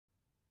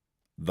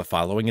The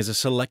following is a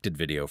selected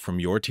video from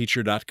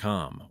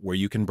yourteacher.com, where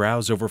you can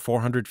browse over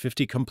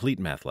 450 complete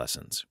math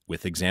lessons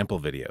with example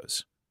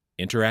videos,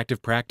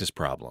 interactive practice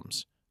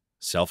problems,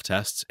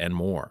 self-tests, and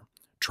more.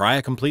 Try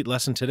a complete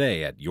lesson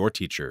today at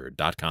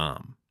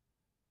yourteacher.com.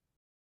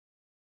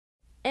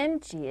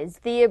 mg is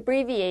the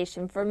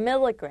abbreviation for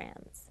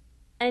milligrams,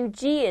 and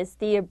g is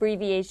the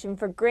abbreviation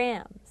for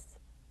grams.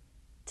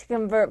 To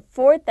convert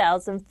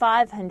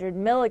 4,500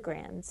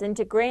 milligrams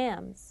into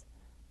grams,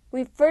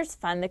 we first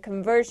find the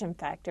conversion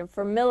factor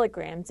for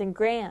milligrams and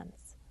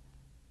grams,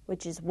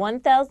 which is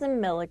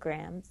 1,000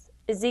 milligrams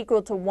is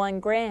equal to 1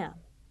 gram.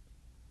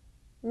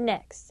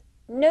 Next,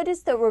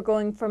 notice that we're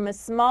going from a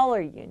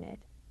smaller unit,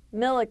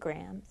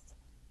 milligrams,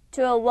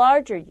 to a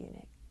larger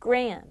unit,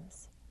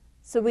 grams,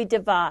 so we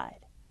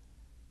divide.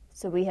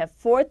 So we have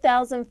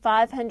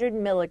 4,500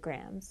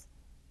 milligrams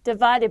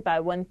divided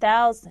by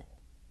 1,000.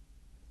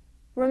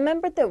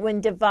 Remember that when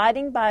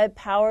dividing by a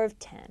power of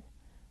 10,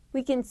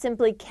 we can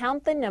simply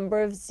count the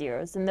number of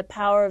zeros in the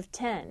power of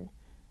 10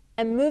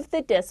 and move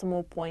the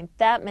decimal point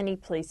that many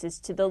places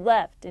to the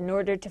left in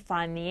order to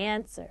find the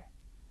answer.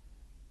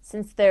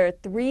 Since there are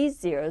 3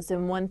 zeros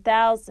in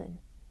 1,000,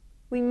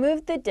 we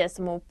move the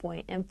decimal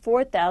point in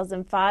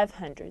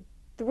 4,500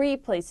 3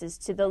 places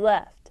to the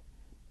left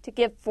to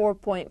get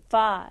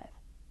 4.5.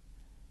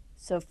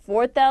 So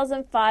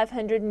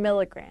 4,500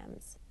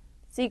 milligrams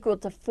is equal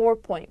to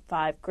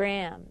 4.5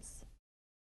 grams.